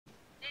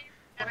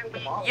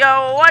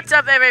Yo, what's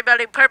up,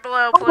 everybody? Purple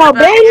Oil Oh,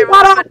 back here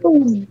with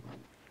baby,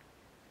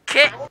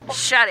 Kit.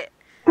 Shut it.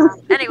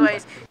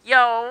 Anyways,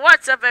 yo,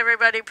 what's up,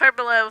 everybody?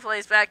 Purple Oil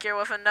plays back here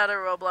with another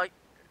Roblox.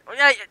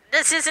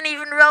 This isn't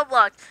even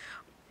Roblox.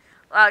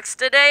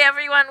 Today,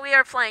 everyone, we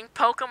are playing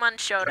Pokemon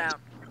Showdown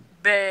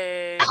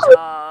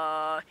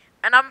Beta,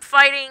 and I'm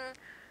fighting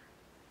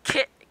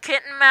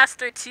Kitten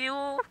Master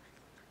 2.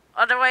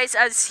 Otherwise,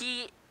 as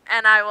he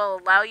and I will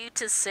allow you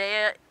to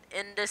say it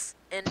in this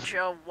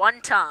intro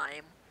one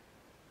time.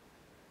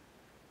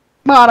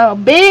 bada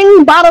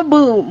bing, bada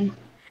boom.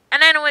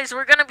 And anyways,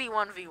 we're gonna be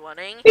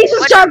 1v1ing. Piece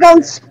of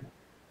shotguns.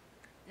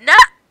 Nah!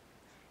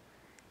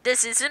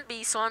 This isn't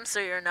B-Swamp, so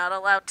you're not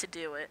allowed to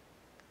do it.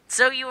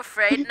 So you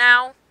afraid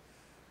now?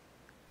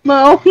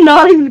 No,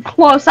 not even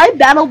close. I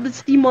battled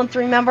this demon,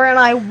 remember, and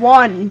I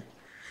won.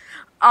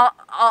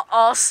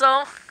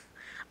 Also,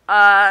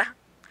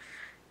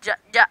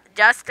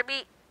 just to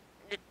be,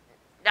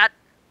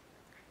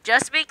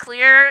 just to be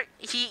clear,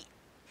 he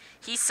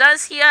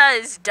says he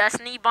has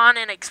Destiny Bond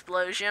and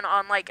Explosion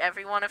on like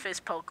every one of his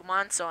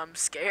Pokemon, so I'm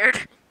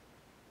scared.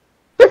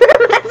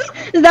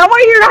 Is that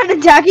why you're not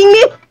attacking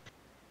me?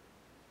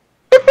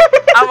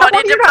 I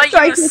wanted to put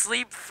you to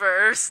sleep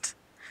first.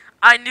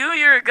 I knew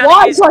you were gonna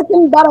Why? use... So I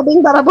can bada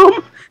bing, bada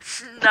boom?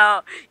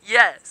 No,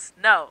 yes,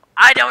 no,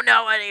 I don't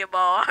know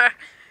anymore.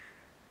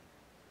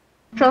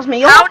 Trust me,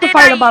 you'll have to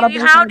fight about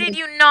it. How did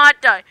you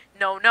not die?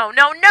 No, no,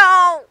 no,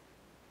 no!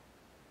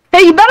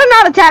 Hey, you better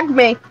not attack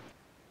me.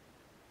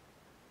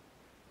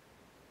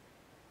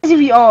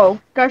 Oh,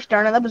 gosh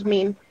darn it, that was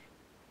mean.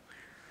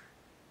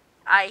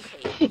 I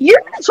hate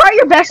You're gonna try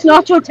your best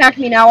not to attack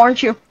me now,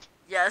 aren't you?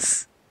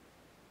 Yes.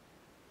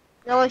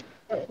 Really?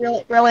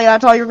 Really,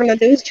 that's all you're gonna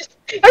do is just...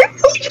 Are you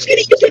really just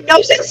gonna use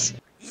hypnosis?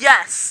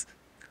 Yes.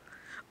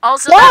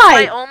 Also, Why?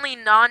 that's my only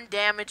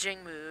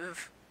non-damaging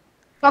move.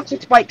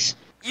 Toxic spikes.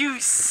 You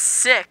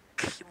sick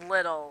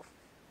little...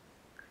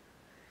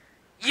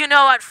 You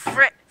know what?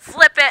 Flip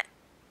it.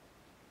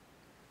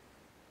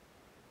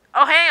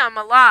 Oh, hey, I'm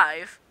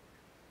alive.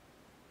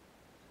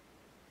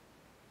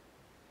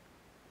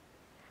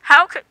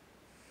 How could...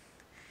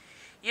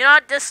 You know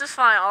what? This is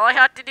fine. All I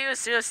have to do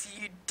is just...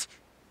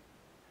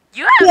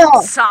 You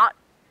haven't saw...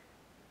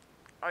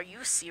 Are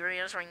you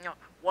serious right now?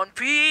 One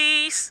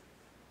Piece!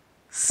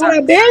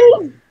 Bada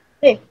bing!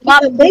 Hey,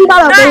 bada bing,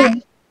 bada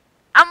bing!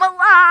 I'm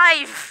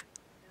alive!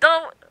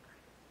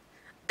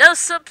 The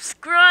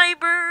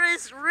subscriber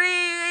is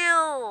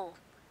real!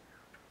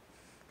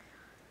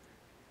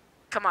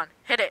 Come on,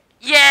 hit it.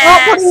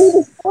 Yes!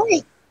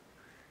 Oh,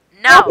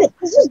 no!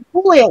 This is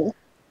bullying.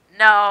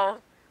 No.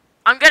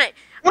 I'm gonna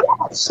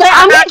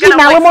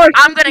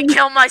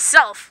kill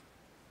myself.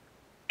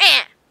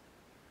 Hey,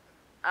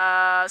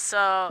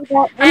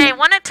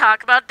 wanna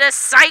talk about this?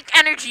 Psych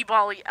energy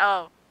ball.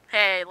 Oh,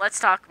 hey, let's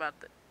talk about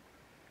this.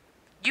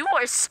 You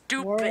are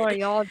stupid. What are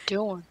y'all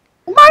doing?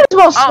 Might as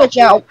well switch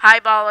out. Hi,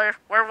 baller.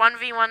 We're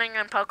 1v1ing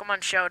in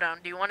Pokemon Showdown.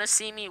 Do you want to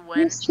see me win?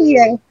 He's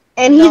cheating.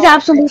 And he's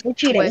absolutely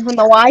cheating. You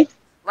know why?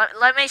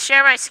 Let me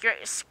share my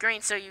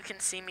screen so you can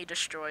see me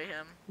destroy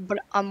him. But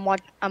I'm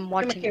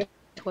watching it.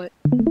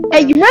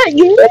 Hey, you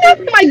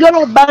remember my good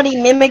old buddy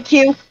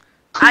Mimikyu?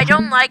 I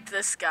don't like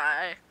this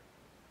guy.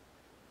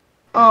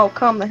 Oh,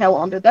 come the hell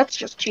on, dude. That's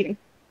just cheating.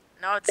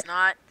 No, it's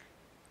not.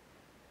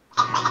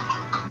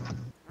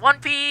 One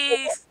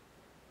Piece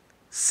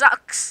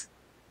sucks.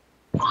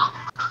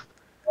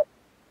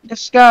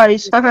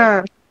 Disguise.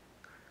 Haha.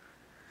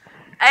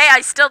 Hey,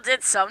 I still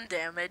did some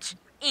damage.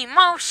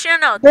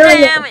 Emotional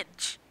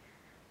damage.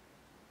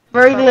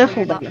 Very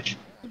little damage.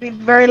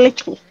 Very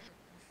little.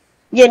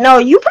 Yeah, no,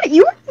 you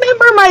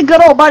remember my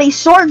good old buddy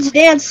Swords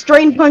Dance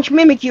Strain Punch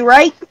Mimikyu,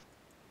 right?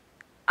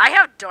 I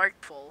have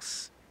Dark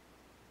Pulse.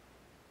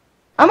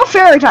 I'm a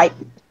fairy type.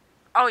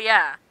 Oh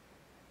yeah,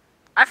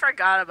 I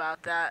forgot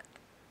about that.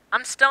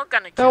 I'm still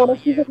gonna So kill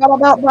what you you. forgot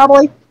about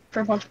probably?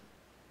 Strain Punch.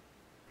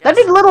 Yes. That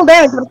did little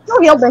damage, but it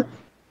still healed me.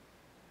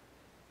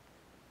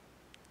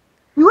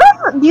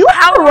 Do you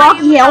have a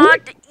Rocky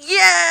helmet?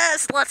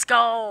 Yes, let's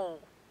go.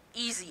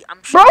 Easy.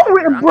 Bro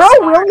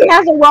really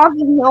has a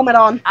Rocky helmet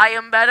on. I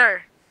am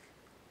better.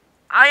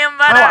 I am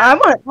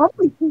better.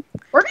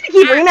 We're gonna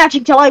keep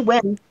rematching till I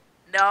win.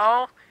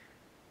 No.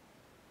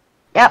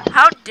 Yep.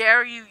 How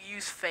dare you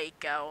use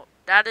fake out?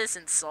 That is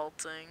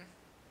insulting.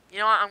 You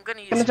know what? I'm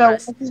gonna use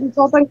this.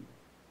 Insulting?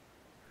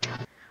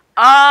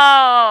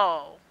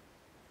 Oh.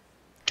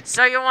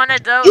 So you're one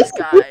of those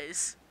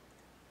guys.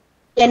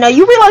 Yeah, no,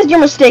 you realized your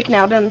mistake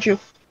now, didn't you?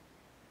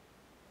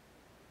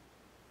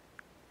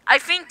 I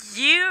think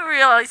you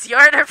realize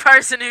you're the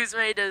person who's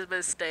made a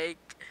mistake.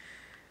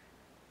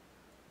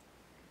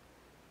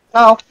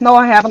 Oh, no,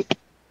 I haven't.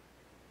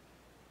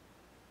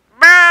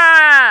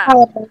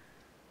 Bruh!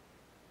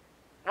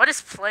 What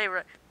is play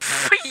right?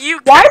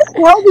 Why the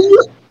hell do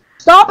you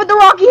stop at the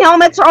Rocky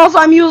helmets, or else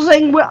I'm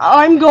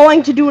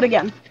going to do it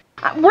again.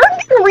 We're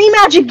gonna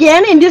rematch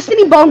again, and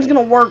Destiny Bond's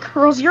gonna work,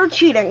 or else you're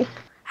cheating.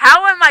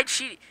 How am I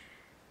cheating?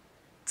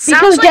 Because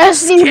sounds like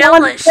Destiny a skill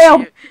Bond issue.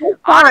 failed.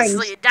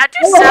 Honestly, that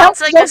just sounds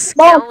like a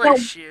skill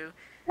issue.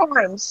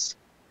 Times.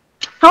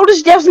 How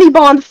does Destiny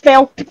Bond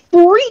fail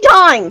 3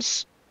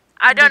 times?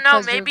 I don't know,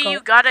 Because you're maybe you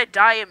gotta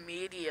die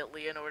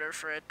immediately in order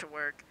for it to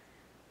work.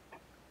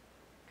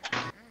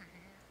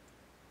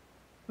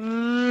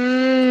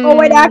 Oh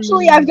wait,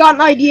 actually, I've got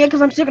an idea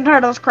because I'm sick and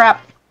tired of this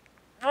crap.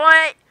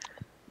 What?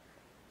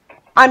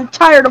 I'm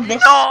tired of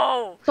this.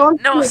 No! So I'm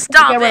No, just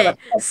gonna stop get rid it! of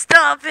it.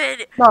 Stop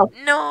it! No.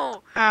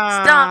 No!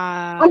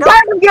 Stop! I'm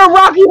tired of your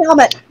Rocky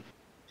helmet.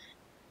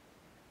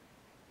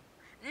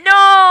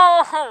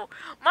 No!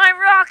 My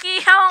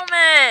Rocky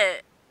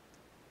helmet!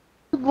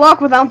 Good luck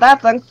without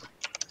that thing.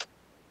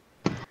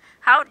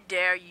 How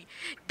dare you?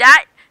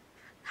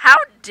 How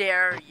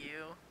dare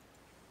you?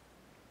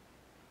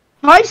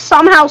 If I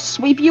somehow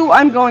sweep you,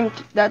 I'm going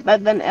to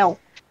then L.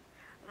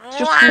 It's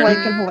just like What?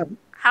 hilarious.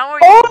 How are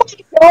Oh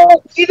you? my god!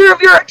 Neither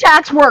of your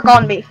attacks work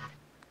on me.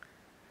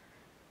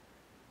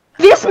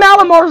 This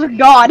Malamar's a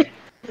god.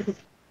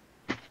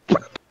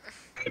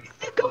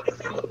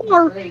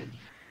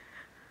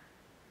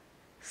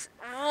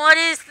 What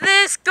is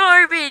this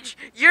garbage?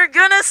 You're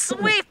gonna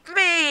sweep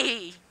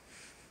me!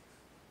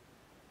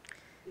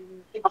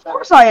 Of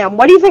course I am.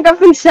 What do you think I've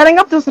been setting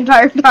up this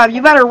entire time?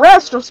 You better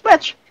rest or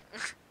switch.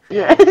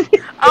 Yeah.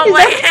 Oh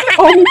wait.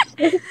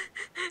 Only-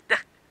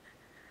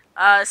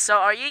 So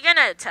are you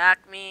gonna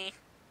attack me?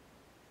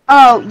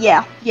 Oh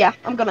yeah.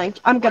 I'm gonna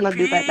One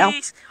do that now.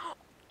 Piece.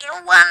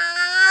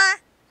 What?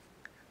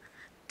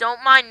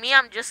 Don't mind me.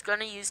 I'm just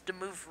gonna use the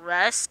move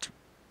rest.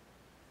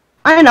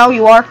 I know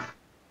you are.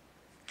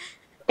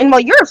 And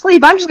while you're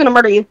asleep, I'm just gonna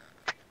murder you.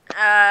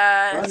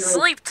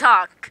 Sleep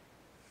talk.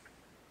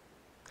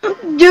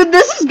 Dude,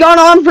 this has gone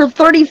on for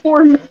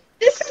 34 minutes.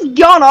 This has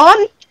gone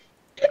on.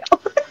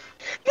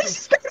 This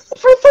has gone on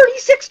for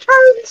 36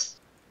 turns.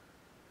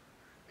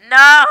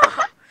 No.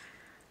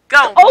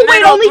 Go. Oh wait,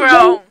 middle only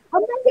grow.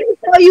 I'm not gonna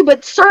tell you,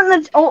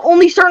 but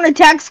only certain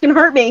attacks can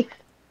hurt me.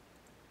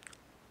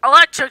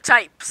 Electro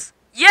types.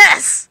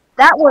 Yes.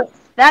 That worked.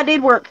 That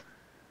did work.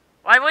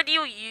 Why would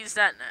you use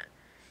that?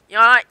 You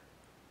know what?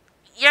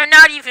 You're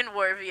not even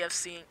worthy of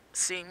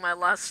seeing my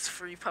last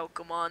 3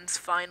 Pokemon's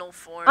final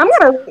forms.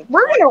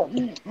 We're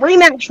gonna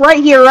rematch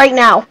right here, right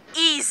now.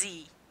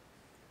 Easy.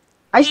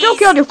 I still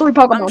killed your 3 I'm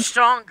Pokemon.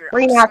 stronger.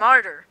 Rematch. I'm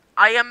smarter.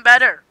 I am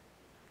better.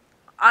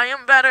 I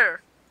am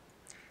better.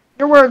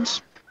 Your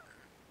words.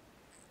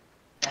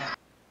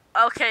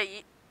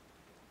 Okay.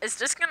 Is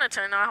this gonna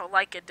turn out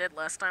like it did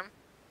last time?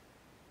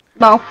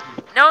 No.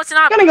 No, it's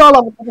not. I'm gonna go a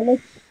level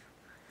differently.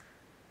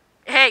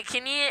 Hey,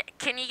 can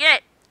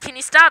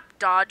you stop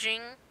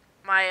dodging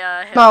my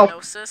No.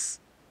 hypnosis?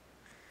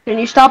 Can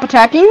you stop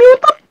attacking me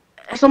with them?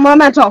 Some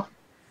memento.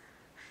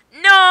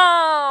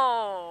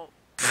 No!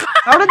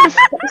 How did this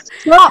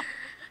stop?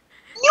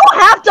 You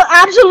have to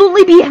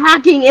absolutely be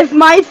hacking if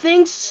my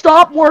things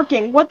stop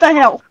working. What the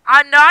hell?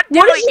 I'm not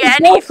What doing is your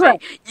anything.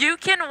 girlfriend? You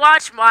can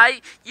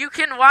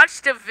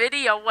watch the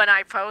video when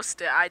I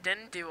post it. I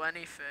didn't do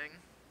anything.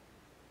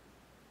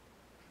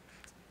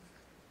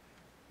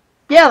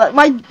 Yeah,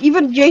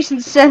 even Jason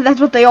said that's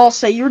what they all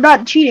say. You're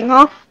not cheating,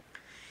 huh?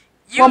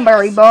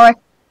 Lumberry boy.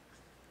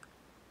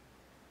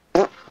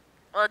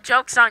 Well,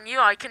 joke's on you.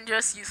 I can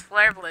just use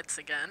Flare Blitz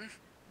again.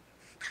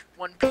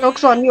 One piece.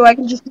 Joke's on you, I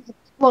can just use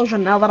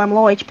explosion now that I'm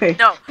low HP.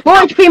 No. Low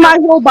no, HP, no. might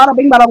as well bada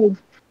bing bada boom.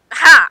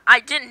 Ha!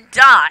 I didn't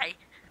die.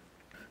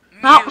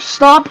 Now,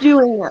 stop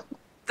doing it.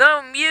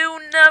 The Mew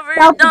never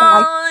Stop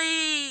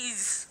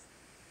dies.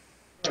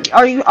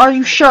 Are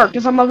you sure?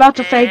 Because I'm about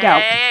to fake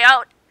out.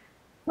 Out.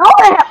 How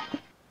the hell?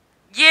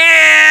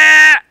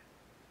 Yeah!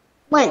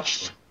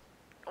 Lynched.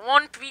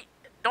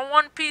 The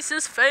One Piece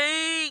is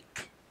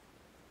fake.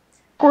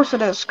 Of course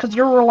it is, because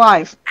you're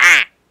alive.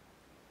 Ah.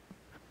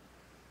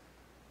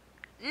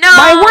 No!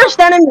 My worst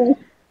enemy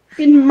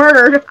been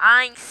murdered.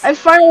 I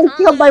finally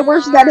killed my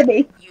worst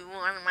enemy. You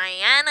are my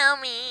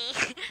enemy.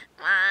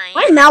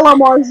 My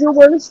Malamar's your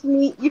worst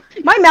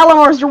My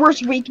Malamar's your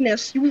worst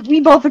weakness. We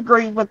both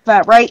agree with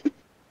that, right?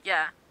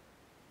 Yeah.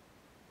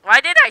 Why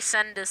did I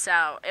send this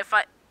out?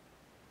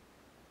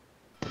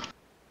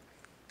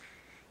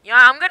 Yeah,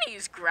 I'm gonna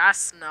use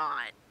Grass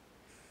Knot.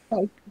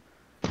 Okay.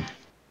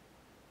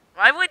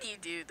 Why would you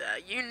do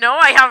that? You know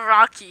I have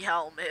Rocky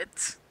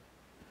Helmet.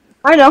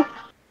 I know.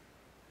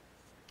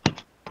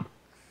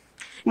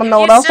 Wanna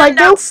know what else I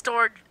do?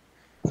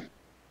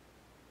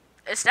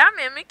 Is that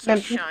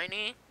Mimikyu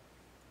shiny?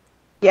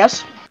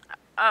 Yes.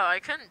 Oh, I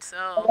couldn't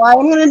tell. Why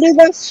I'm gonna do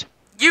this?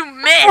 You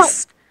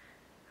missed!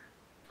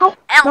 Oh,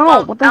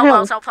 no, what the hell?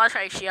 Elbow plus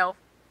ratio.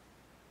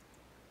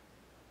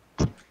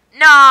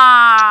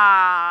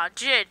 Nah,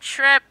 Jit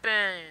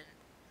tripping.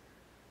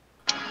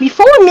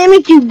 Before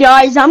Mimikyu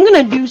dies, I'm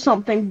gonna do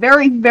something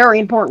very, very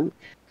important.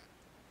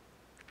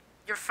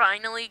 You're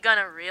finally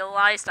gonna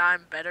realize that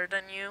I'm better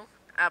than you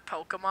at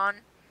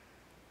Pokemon?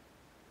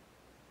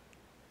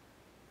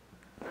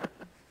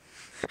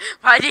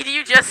 Why did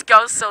you just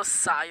go so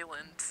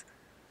silent?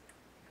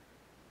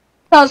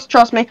 Because,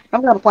 trust me,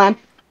 I've got a plan.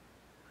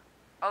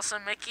 Also,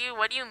 Mickey,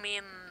 what do you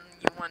mean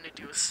you want to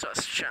do a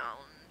sus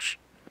challenge?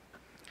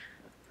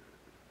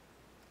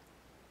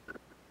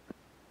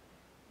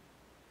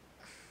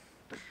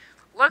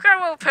 Look Look at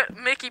what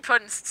Mickey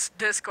put in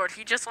Discord.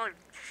 He just like,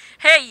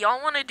 hey,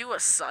 y'all want to do a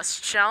sus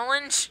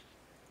challenge?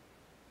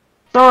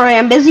 Sorry,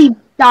 I'm busy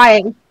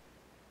dying.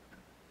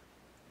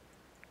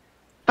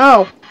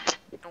 Oh.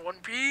 The One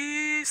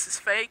Piece is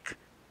fake.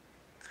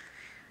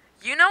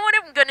 You know what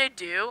I'm gonna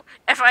do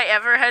if I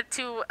ever head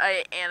to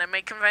an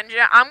anime convention?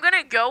 I'm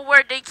gonna go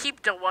where they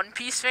keep the One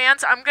Piece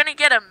fans. I'm gonna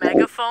get a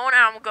megaphone and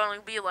I'm gonna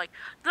be like,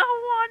 the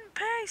One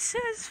Piece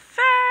is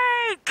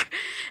fake!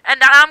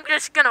 And then I'm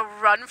just gonna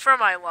run for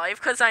my life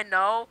because I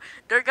know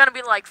there are gonna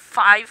be like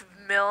 5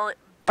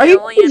 Are you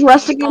billion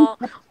dressed again? people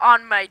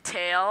on my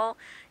tail.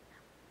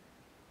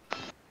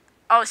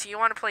 Oh, so you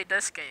want to play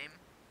this game?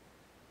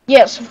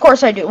 Yes, of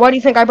course I do. Why do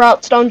you think I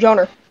brought Stone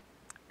Joner?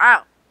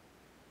 Oh.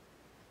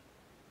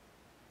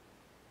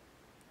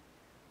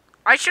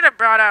 I should have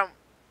brought out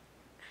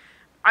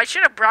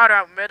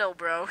Middle,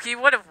 bro. He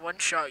would have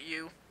one-shot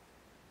you.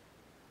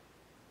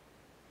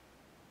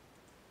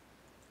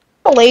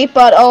 Late,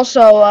 but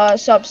also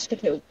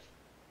substitute.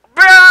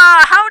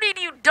 Bruh, how did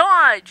you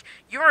dodge?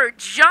 You're a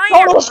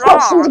giant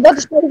rock.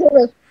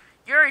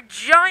 You're a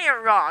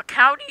giant rock.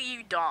 How do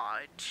you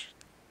dodge?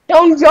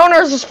 Stone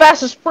Joner's as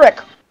fast as frick.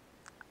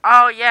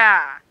 Oh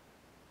yeah,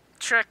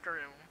 trick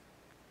room.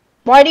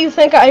 Why do you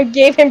think I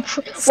gave him?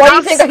 Why do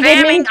you think I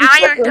gave him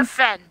iron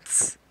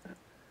defense?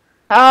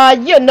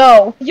 You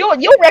know,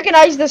 you'll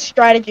recognize this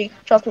strategy.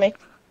 Trust me.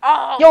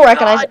 Oh You'll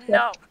recognize God, it.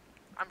 no.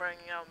 I'm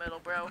bringing out Middle,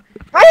 bro.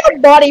 I have a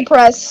body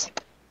press.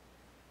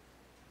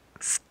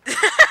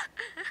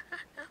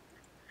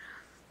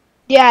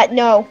 Yeah,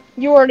 no,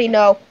 you already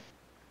know.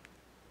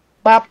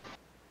 Bop.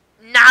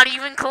 Not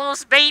even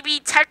close, baby.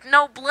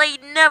 Techno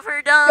Blade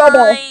never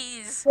Showbell.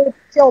 dies.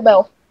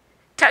 Showbell.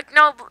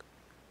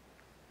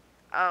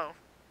 Oh.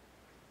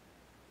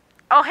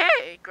 Oh,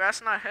 hey,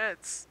 grass not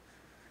hits.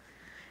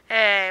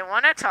 Hey,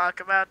 wanna talk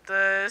about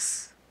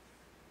this?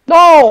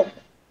 No.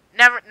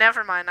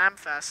 Never mind. I'm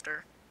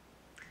faster.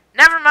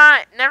 Never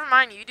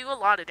mind. You do a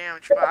lot of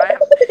damage, but I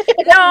have.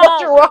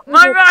 No,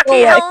 my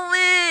Rocky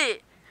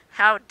helmet.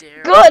 How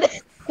dare? Good.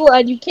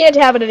 Glad you can't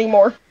have it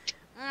anymore.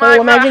 My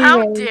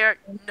how you dare?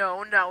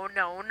 No.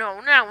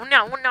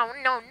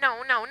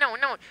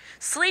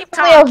 Sleep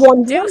I have talk.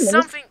 one Do diamond.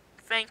 something.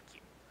 Thank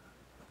you.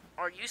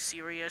 Are you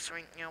serious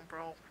right now,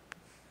 bro?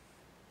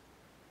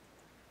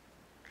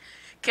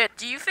 Kid,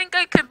 do you think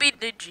I could be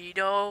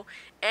Digito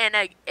in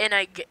a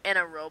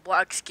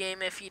Roblox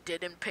game if you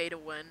didn't pay to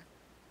win?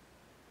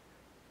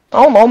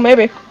 I don't know,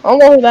 maybe. I don't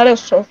know who that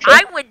is, so sure.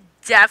 I would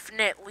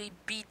definitely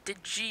beat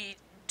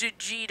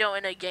Digito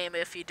in a game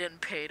if he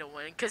didn't pay to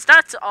win, because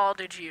that's all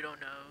Digito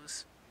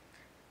knows.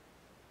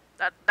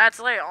 That's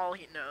like all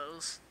he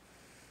knows.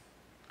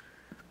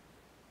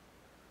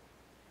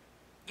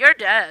 You're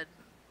dead.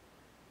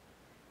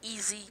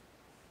 Easy.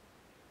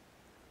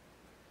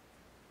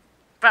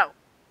 Bro,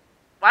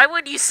 why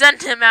would you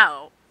send him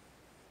out?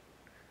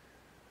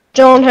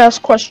 Joan has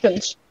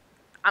questions.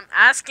 I'm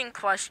asking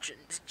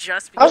questions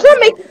just How's because. that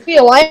make you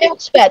feel? I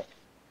outsped.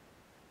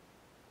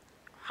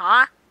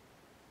 Huh?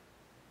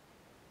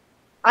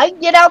 I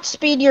get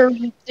outspeed your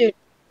dude.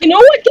 You know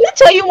what? Can I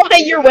tell you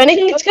why you're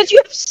winning? It's because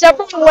you have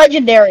several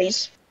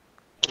legendaries.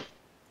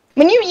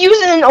 When you use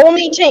when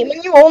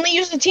you only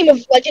use a team of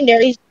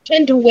legendaries, you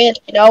tend to win.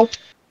 You know.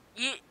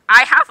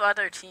 I have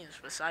other teams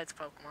besides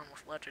Pokemon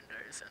with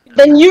legendaries.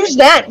 Then use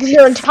that, because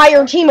your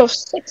entire team of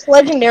 6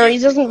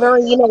 legendaries isn't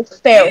very,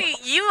 fair.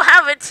 You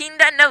have a team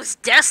that knows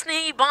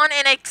Destiny, Bond,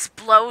 and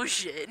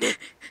Explosion.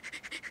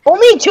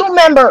 Only 2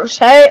 members,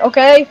 hey,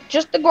 okay?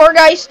 Just the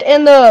Gorgeist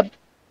and the...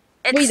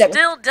 It's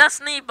still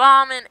Destiny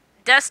Bomb and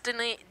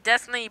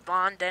Destiny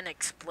Bond and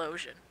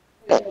Explosion.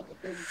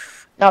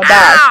 Now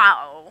die.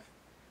 Ow!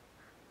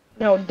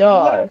 No,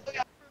 duh.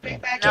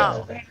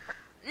 No.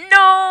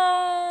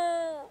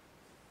 No!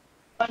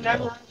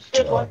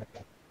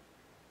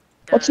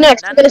 What's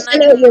next? I'm gonna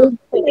send out your...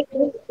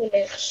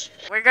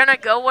 We're gonna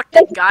go with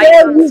the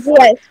guy from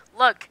Fortnite.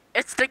 Look,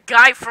 it's the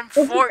guy from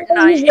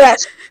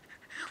Fortnite.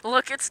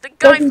 Look, it's the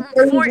guy from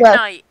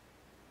Fortnite.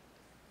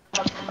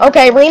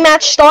 Okay,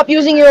 rematch. Stop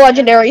using your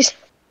legendaries.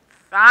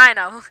 Fine,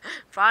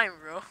 fine,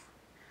 bro.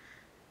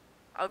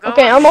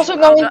 I'm also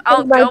going.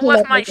 I'll go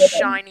with my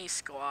shiny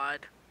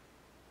squad.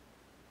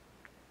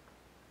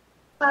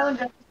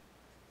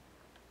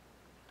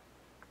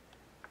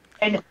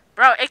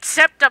 Bro,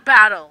 accept a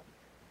battle.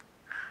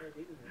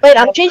 Wait,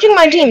 I'm changing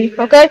my team,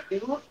 okay?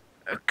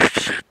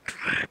 Accept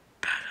my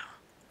battle.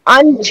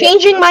 I'm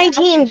changing my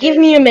team. Give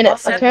me a minute,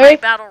 Accept okay? my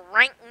battle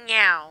right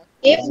now.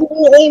 Give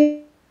me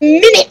a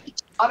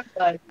minute.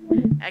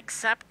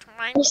 Accept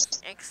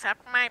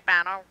my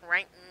battle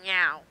right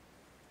now.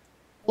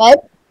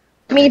 Let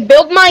me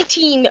build my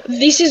team.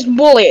 This is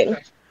bullying.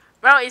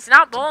 Bro, it's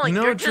not bullying.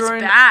 You're just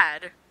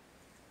bad.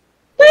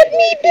 Let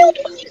me build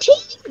my team,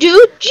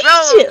 dude. Jesus.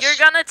 Bro, you're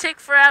gonna take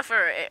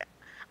forever.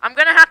 I'm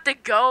gonna have to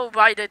go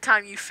by the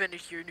time you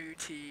finish your new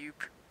team.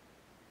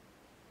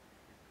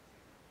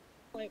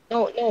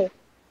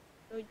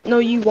 No,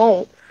 you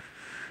won't.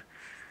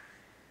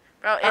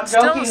 Bro, it's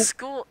still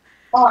school.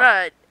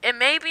 Bro, It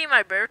may be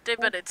my birthday,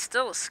 but it's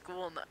still a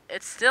school.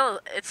 It's still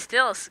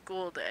a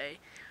school day,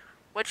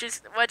 which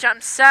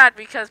I'm sad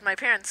because my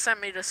parents sent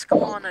me to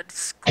school on a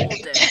school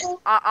day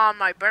on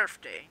my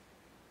birthday.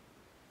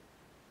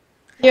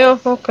 Yeah,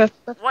 okay.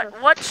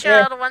 What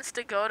Yeah. child wants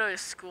to go to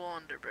school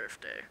on their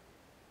birthday?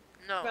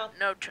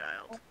 No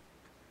child.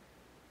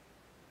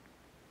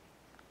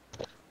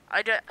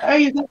 I do. Hey,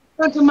 you got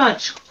crunch a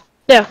munch.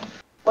 Yeah.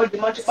 What,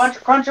 you munch a bunch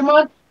of crunch a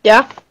munch?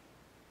 Yeah.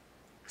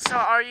 So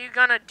are you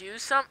gonna do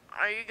some?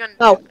 Are you gonna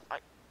No. do?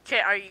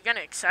 Okay, are you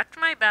gonna accept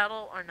my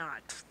battle or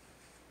not?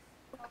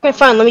 Okay,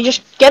 fine. Let me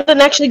just get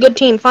an actually good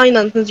team. Fine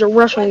then, since you're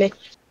rushing me.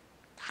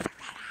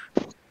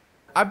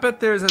 I bet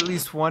there's at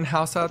least one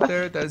house out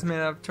there that is made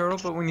out of turtle,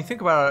 but when you think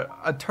about it,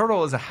 a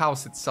turtle is a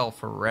house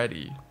itself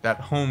already that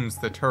homes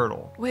the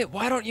turtle. Wait,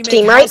 why don't you make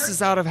Team, right?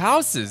 houses out of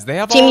houses? They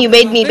have Team, all you the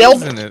made me things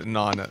build? in it and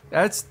on it.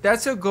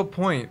 That's a good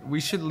point. We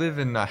should live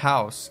in a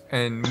house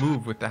and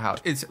move with the house.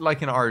 It's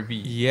like an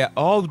RV. Yeah.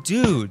 Oh,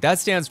 dude, that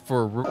stands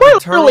for. Well,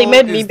 Turtle really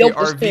made me is the build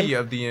this RV team.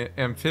 of the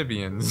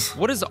amphibians.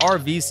 What does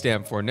RV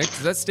stand for, Nick?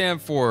 Does that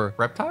stand for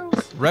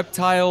Reptiles?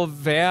 reptile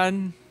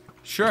van?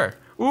 Sure.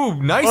 Ooh,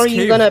 nice Are cave.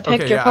 you gonna pick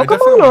Okay, your yeah, I Pokemon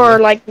definitely or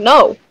wanna- like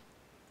no?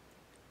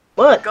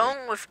 What?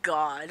 Going with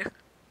God.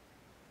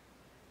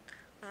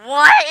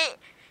 What?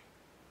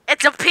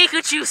 It's a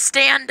Pikachu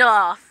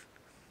standoff.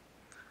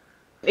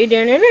 It's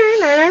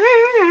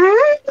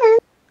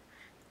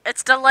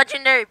the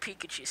legendary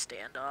Pikachu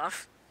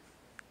standoff.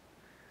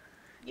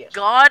 Yes.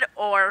 God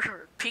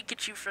or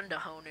Pikachu from the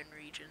Hoenn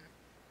region.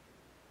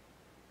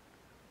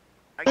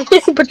 Are you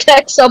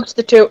Protect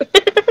substitute.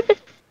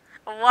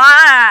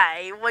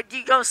 Why would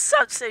you go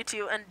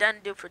substitute and then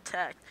do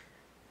protect?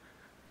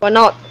 Why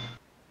not?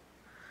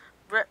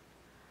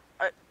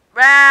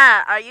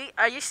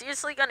 Are you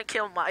seriously gonna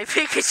kill my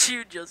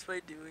Pikachu just by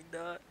doing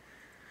that?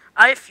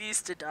 I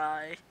refuse to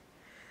die.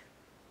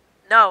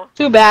 No.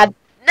 Too bad.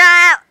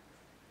 No!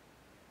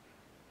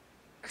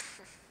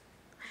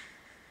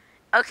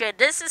 Okay,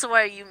 this is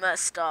where you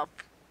messed up.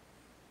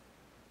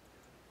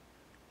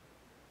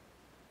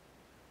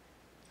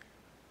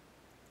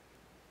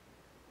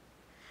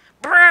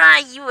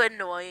 Bruh, you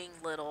annoying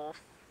little.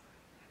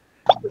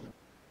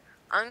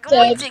 I'm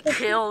going to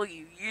kill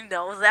you, you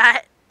know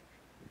that?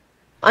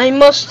 I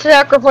must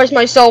sacrifice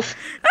myself.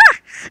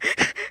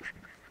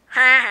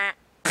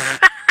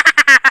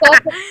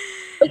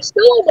 It's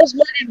still almost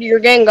murdered your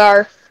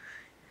Gengar.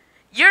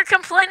 You're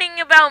complaining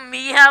about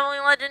me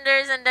having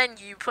legendaries and then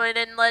you put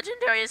in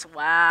legendaries?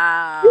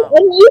 Wow.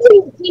 I'm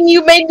using the team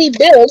you made me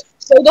build,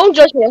 so don't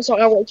judge me on so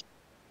outrage.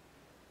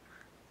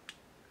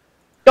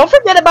 Don't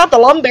forget about the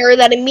Lumberry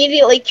that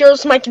immediately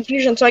cures my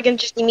confusion so I can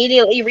just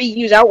immediately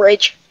reuse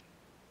Outrage.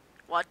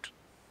 What?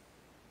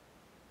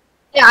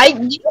 Yeah,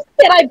 did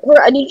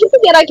you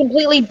forget I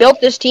completely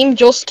built this team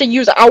just to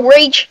use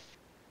Outrage?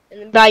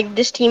 And by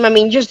this team, I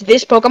mean just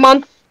this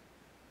Pokemon.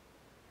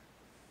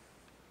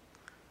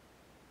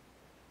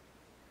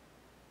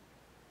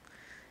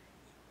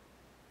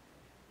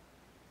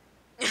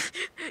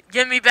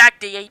 Give me back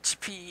the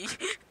HP.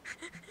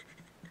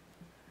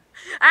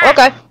 Ah,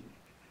 Okay.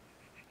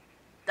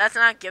 That's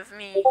not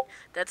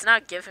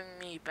giving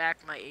me back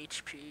my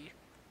HP.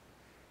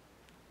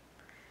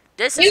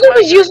 This is You why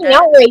was you're using dead.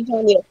 Outrage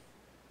on you.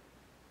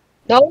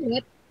 No,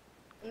 what?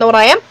 Know what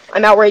I am?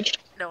 I'm outraged.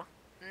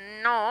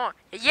 No.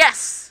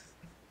 Yes.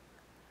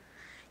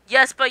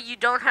 Yes, but you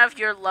don't have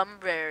your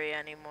Lumberry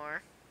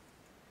anymore.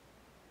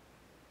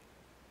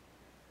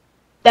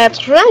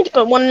 That's right,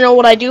 but want to know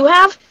what I do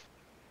have?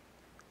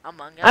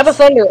 Among Us. I have a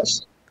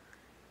Thunderous.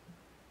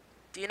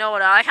 Do you know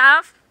what I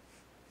have?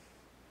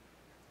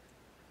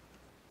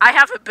 I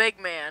have a big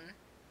man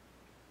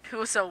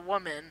who's a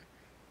woman.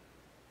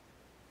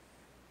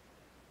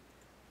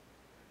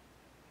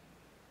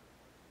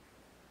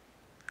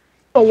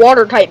 A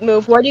water type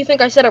move. Why do you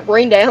think I set up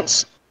Rain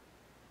Dance?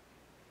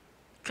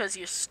 Because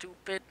you're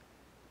stupid.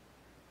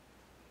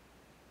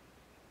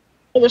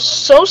 It was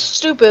so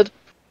stupid.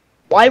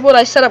 Why would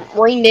I set up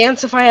Rain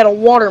Dance if I had a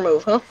water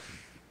move, huh?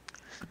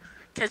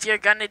 Because you're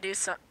gonna do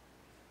something.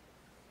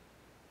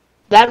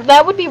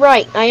 That would be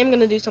right. I am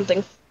gonna do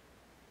something.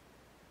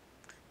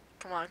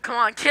 Come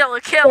on, kill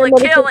it.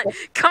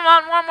 Come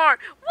on,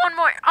 one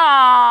more.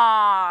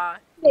 Aww.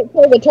 Can't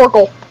play the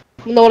Torkoal.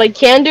 You know what I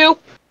can do?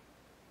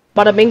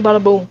 Bada bing,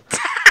 bada boom.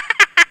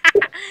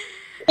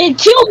 It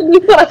killed me,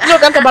 but I still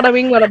got the bada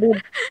bing, bada boom.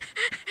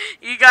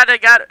 You gotta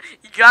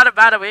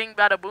bada bing,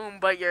 bada boom,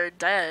 but you're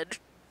dead.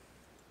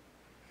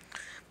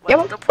 What's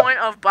Yep. the point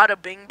of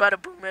bada bing, bada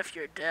boom if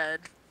you're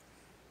dead?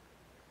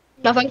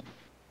 Nothing.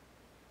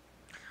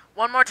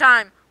 One more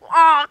time.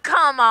 Oh,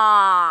 come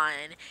on.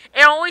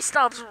 It always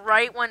stops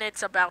right when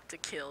it's about to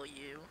kill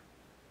you.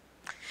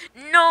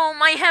 No,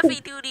 my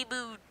heavy-duty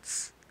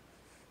boots.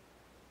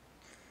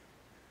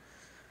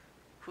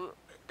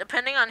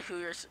 Depending on who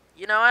you're...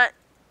 You know what?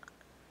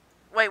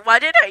 Wait, why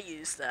did I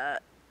use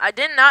that? I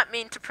did not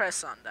mean to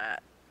press on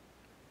that.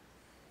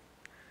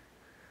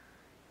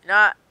 You know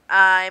what?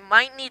 I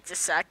might need to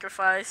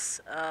sacrifice,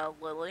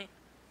 Lily.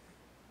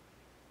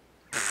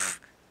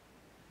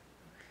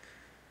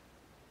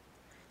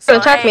 So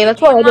attack me, hey, that's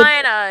do you what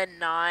I did. mind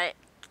not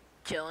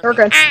killing You're me?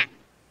 good.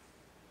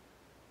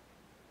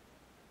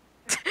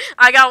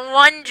 I got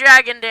one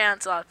dragon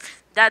dance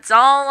off. That's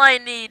all I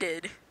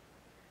needed.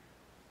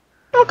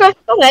 Okay,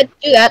 go ahead,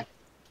 do that.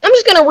 I'm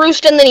just gonna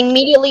roost and then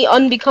immediately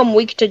unbecome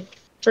weak to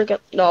freaking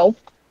no.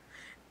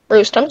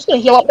 Roost. I'm just gonna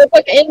heal up real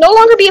quick and no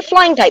longer be a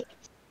flying type.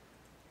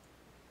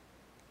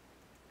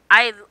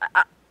 I,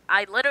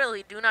 I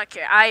literally do not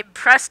care. I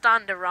pressed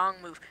on the wrong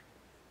move.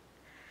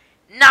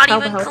 Not How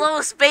the even hell?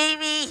 close,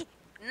 baby.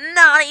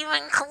 Not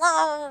even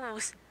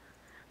close.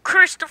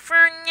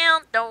 Christopher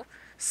Naldo.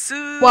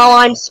 While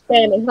I'm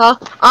spamming, huh?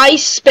 I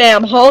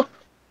spam, huh?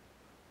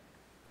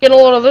 Get a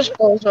load of this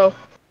bozo.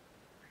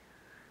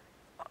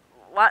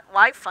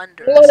 Why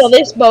Get a load of thunders?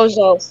 this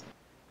bozo.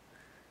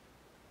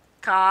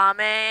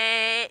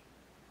 Kame.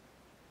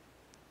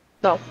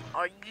 No.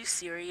 Are you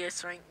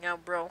serious right now,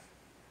 bro?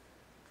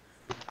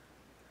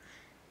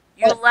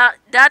 You allowed.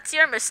 That's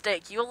your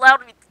mistake. You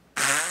allowed me.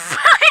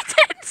 I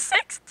did 69%.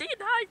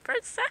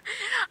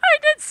 I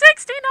did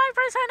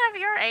 69% of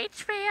your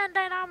HP and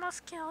then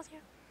almost killed you.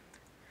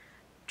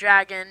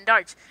 Dragon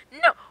darts.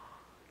 No.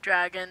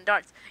 Dragon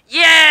darts.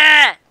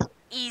 Yeah!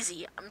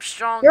 Easy. I'm You're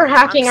stronger. I'm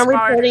hacking, I'm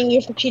smarter. reporting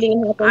you for cheating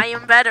and hacking. I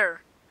am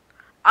better.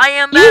 I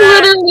am You better.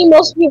 literally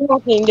must be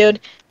hacking, dude.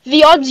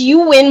 The odds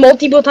you win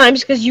multiple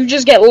times because you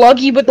just get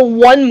lucky with the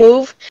one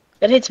move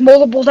that hits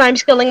multiple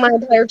times, killing my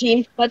entire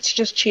team. That's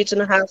just cheats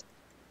and a half.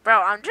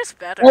 Bro, I'm just Oh,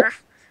 better.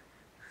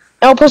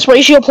 L plus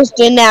ratio plus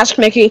didn't ask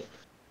Mickey.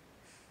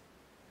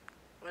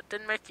 What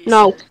did Mickey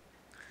No.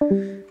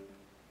 say?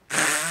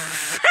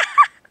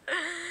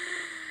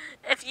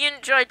 If you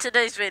enjoyed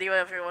today's video,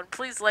 everyone,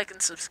 please like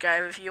and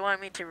subscribe if you want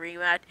me to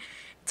rematch,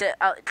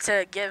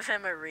 to give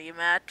him a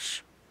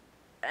rematch,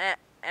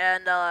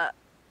 and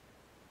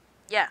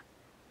yeah,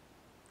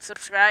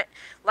 subscribe,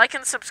 like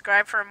and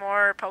subscribe for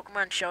more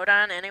Pokemon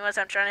Showdown. Anyways,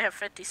 I'm trying to have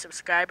 50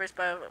 subscribers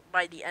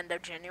by the end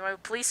of January.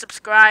 Please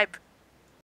subscribe.